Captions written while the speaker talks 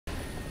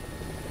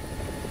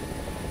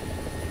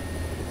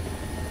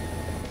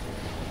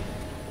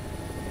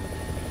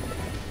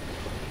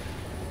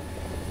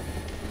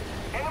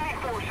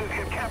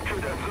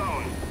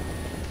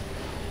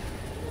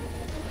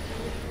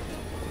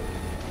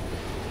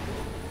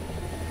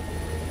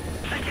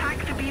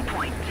Attack the B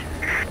point.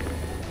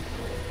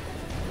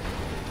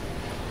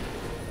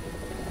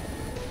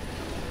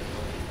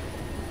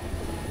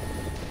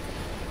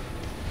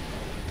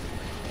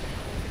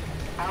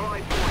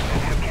 Allied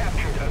forces have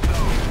captured a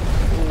zone.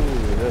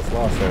 Ooh, just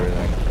lost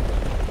everything.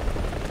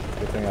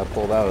 Good thing I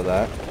pulled out of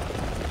that.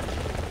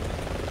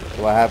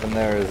 So what happened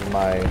there is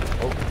my...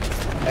 Oh,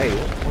 hey,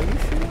 were you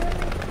shooting at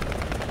me?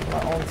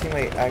 My own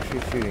teammate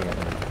actually shooting at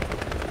me.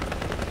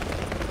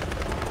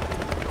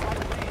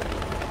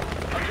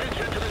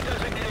 Attention to the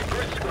designated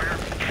grid square.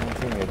 My own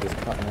teammate just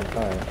caught me on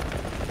fire.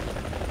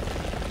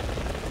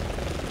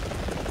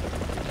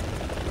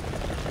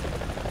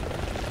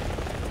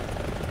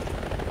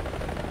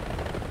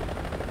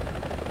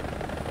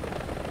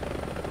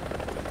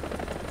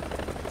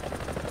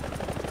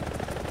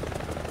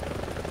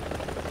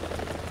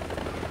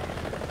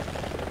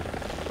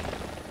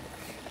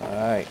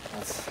 Alright,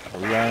 let's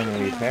rearm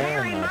and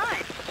repair and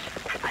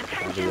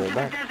Attention to the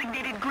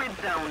designated grid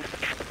zone.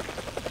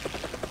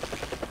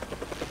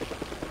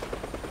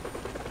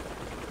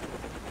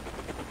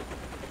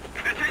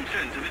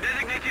 Attention to the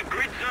designated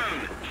grid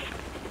zone.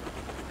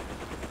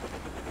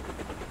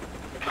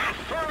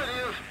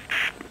 Affirmative.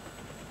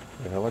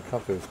 the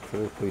helicopter is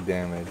critically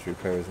damaged.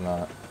 Repair is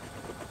not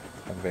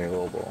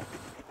available.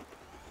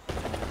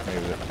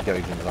 Maybe the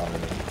Guyton's on me.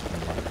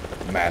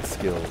 Mad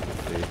skills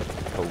with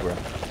the Cobra.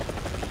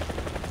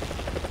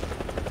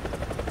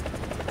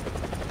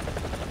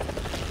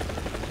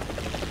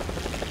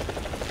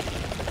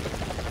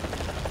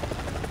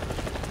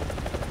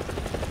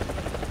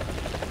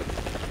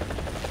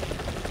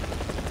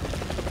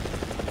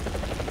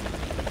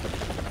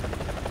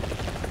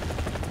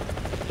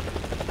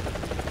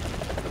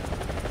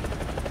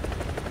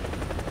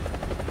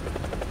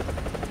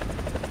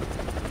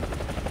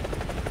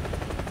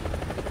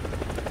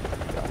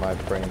 My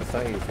brain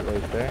size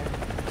right there.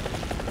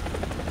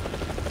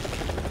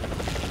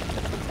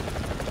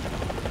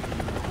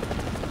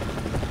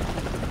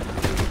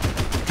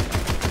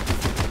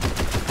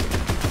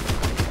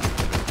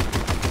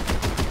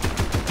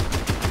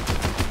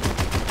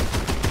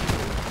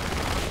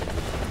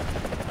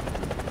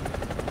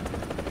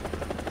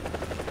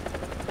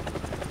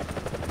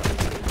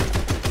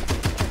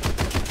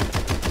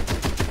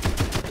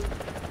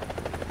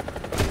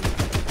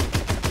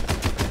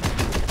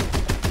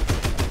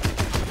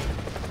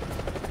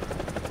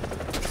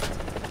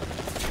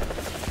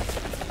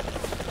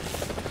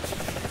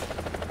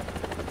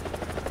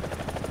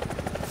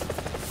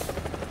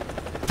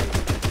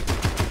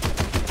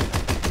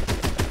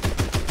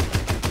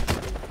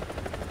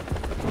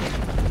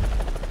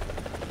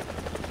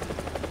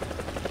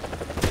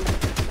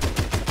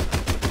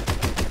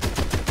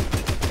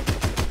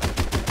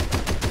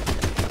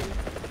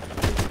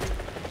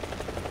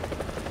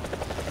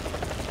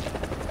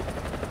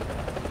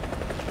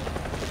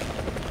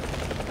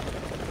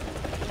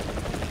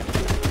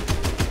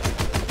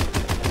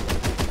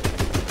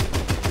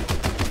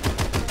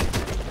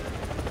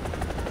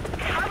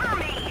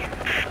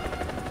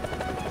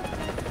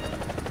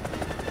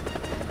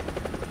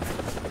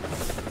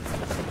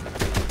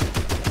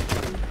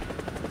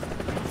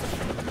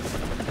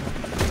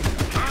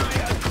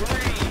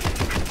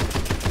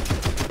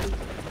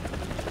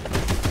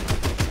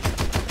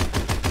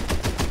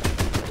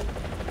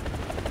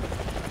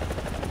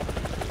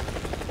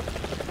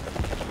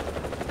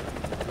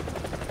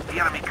 The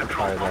enemy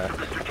controls most that. of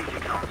the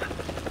strategic zones.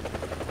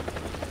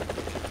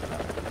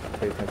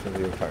 Pay attention to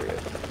your target.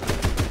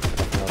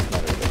 No, it's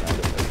not really around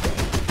it this way.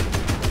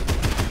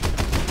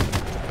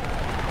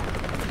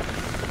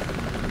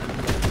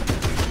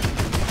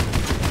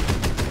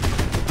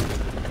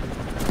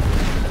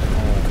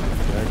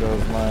 There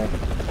goes my...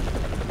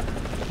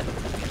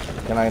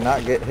 Can I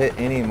not get hit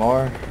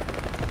anymore?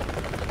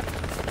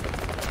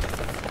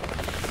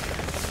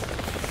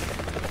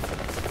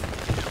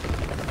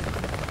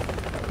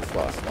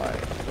 Lost my...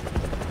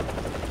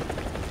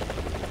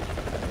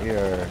 We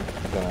are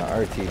gonna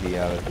RTD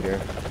out of here.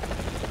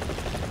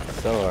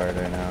 So hard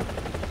right now.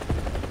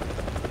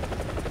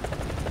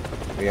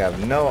 We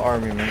have no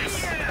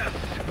armaments.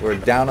 We're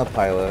down a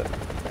pilot.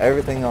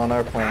 Everything on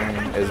our plane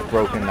is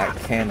broken that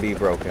can be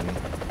broken.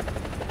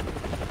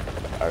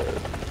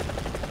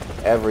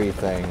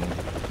 Everything.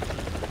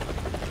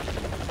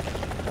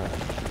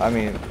 I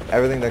mean,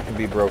 everything that can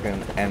be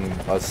broken and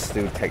us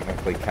still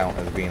technically count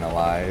as being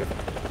alive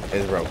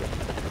is broken.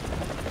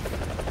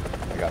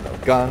 I got no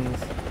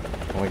guns,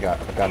 and I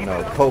got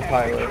no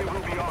co-pilot,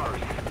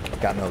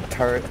 got no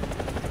turret.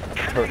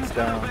 Turret's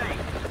down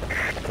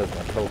because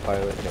my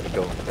co-pilot gotta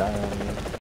go down.